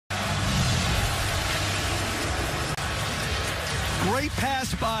Great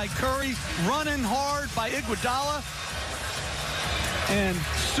pass by Curry, running hard by Iguodala, and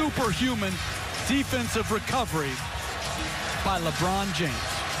superhuman defensive recovery by LeBron James.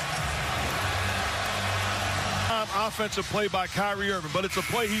 Offensive play by Kyrie Irving, but it's a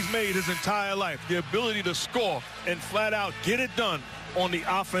play he's made his entire life. The ability to score and flat out get it done on the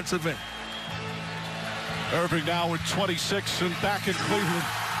offensive end. Irving now with 26 and back in Cleveland.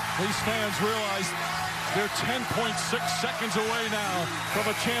 These fans realize they're 10.6 seconds away now from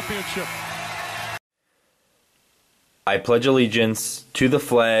a championship. I pledge allegiance to the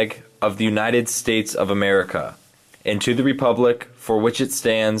flag of the United States of America and to the republic for which it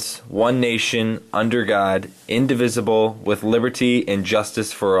stands, one nation, under God, indivisible, with liberty and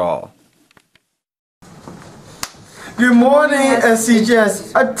justice for all. Good morning,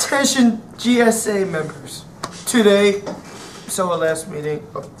 SCGS. Attention, GSA members. Today, our last meeting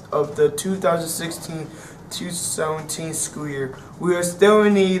of the 2016-2017 school year. We are still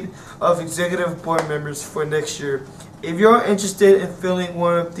in need of executive board members for next year. If you're interested in filling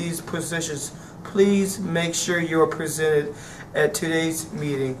one of these positions, please make sure you are presented at today's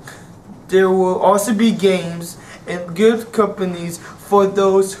meeting. There will also be games and good companies for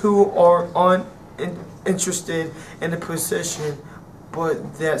those who are interested in the position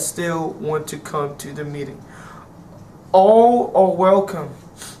but that still want to come to the meeting. All are welcome.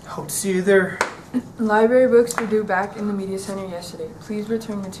 Hope to see you there. Library books were due back in the media center yesterday. Please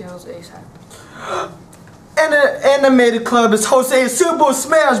return materials ASAP. And the Animated Club is hosting a Super Bowl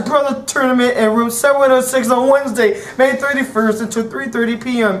Smash Brothers tournament in room 706 on Wednesday, May 31st until 3:30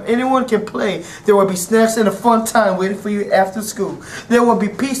 p.m. Anyone can play. There will be snacks and a fun time waiting for you after school. There will be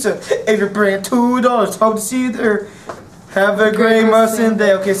pizza, every brand $2. Hope to see you there. Have a great Mustang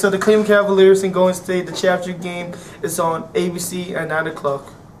Day. Okay, so the Cleveland Cavaliers and Golden State, the chapter game is on ABC at 9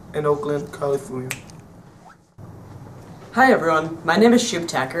 o'clock in Oakland, California. Hi everyone, my name is Shoop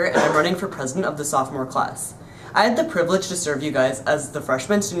Tacker and I'm running for president of the sophomore class. I had the privilege to serve you guys as the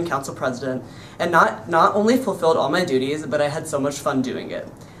freshman student council president and not only fulfilled all my duties, but I had so much fun doing it.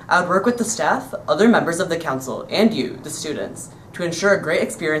 I would work with the staff, other members of the council, and you, the students, to ensure a great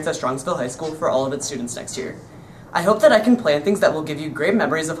experience at Strongsville High School for all of its students next year. I hope that I can plan things that will give you great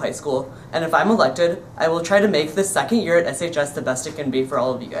memories of high school, and if I'm elected, I will try to make this second year at SHS the best it can be for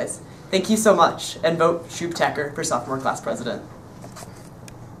all of you guys. Thank you so much, and vote Shoop Tacker for sophomore class president.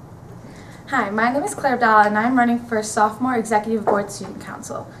 Hi, my name is Claire Dahl, and I'm running for sophomore executive board student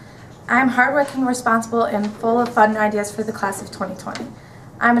council. I'm hardworking, responsible, and full of fun ideas for the class of 2020.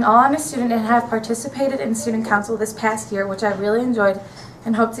 I'm an all-honors student and have participated in student council this past year, which I really enjoyed,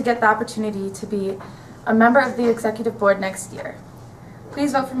 and hope to get the opportunity to be a member of the executive board next year.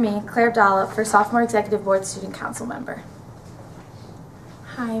 Please vote for me, Claire Dahl, for sophomore executive board student council member.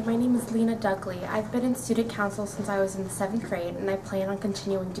 Hi, my name is Lena Dudley. I've been in student council since I was in the 7th grade, and I plan on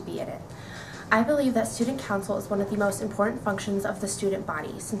continuing to be in it. I believe that student council is one of the most important functions of the student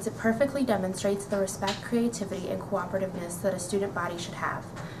body, since it perfectly demonstrates the respect, creativity, and cooperativeness that a student body should have.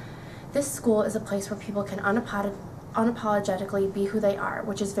 This school is a place where people can unapologetically be who they are,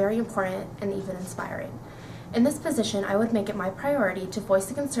 which is very important and even inspiring. In this position, I would make it my priority to voice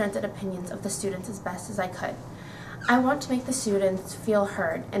the concerns and opinions of the students as best as I could. I want to make the students feel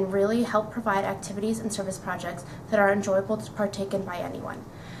heard and really help provide activities and service projects that are enjoyable to partake in by anyone.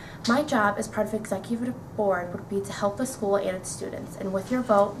 My job as part of executive board would be to help the school and its students, and with your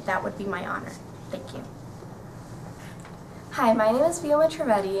vote, that would be my honor. Thank you. Hi, my name is Fiona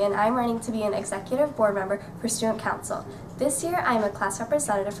Trivedi, and I'm running to be an executive board member for student council. This year, I am a class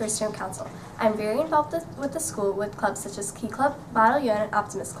representative for student council. I'm very involved with the school with clubs such as Key Club, Model UN, and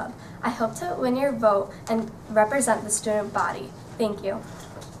Optimist Club. I hope to win your vote and represent the student body. Thank you.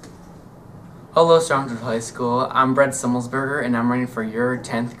 Hello, Strongsville High School. I'm Brett Simmelsberger, and I'm running for your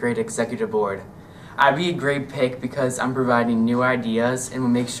 10th grade executive board. I'd be a great pick because I'm providing new ideas and will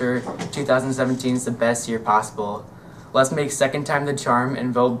make sure 2017 is the best year possible. Let's make second time the charm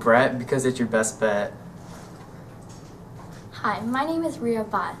and vote Brett because it's your best bet. Hi, my name is Rhea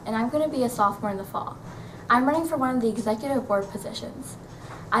Bott, and I'm going to be a sophomore in the fall. I'm running for one of the executive board positions.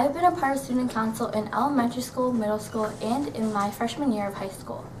 I have been a part of student council in elementary school, middle school, and in my freshman year of high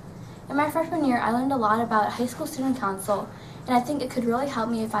school. In my freshman year, I learned a lot about high school student council, and I think it could really help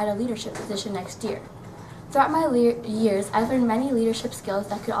me if I had a leadership position next year. Throughout my years, I've learned many leadership skills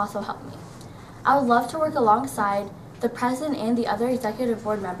that could also help me. I would love to work alongside the president and the other executive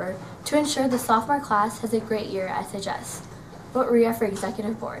board member to ensure the sophomore class has a great year at SHS. Vote Rhea for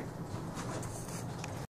executive board.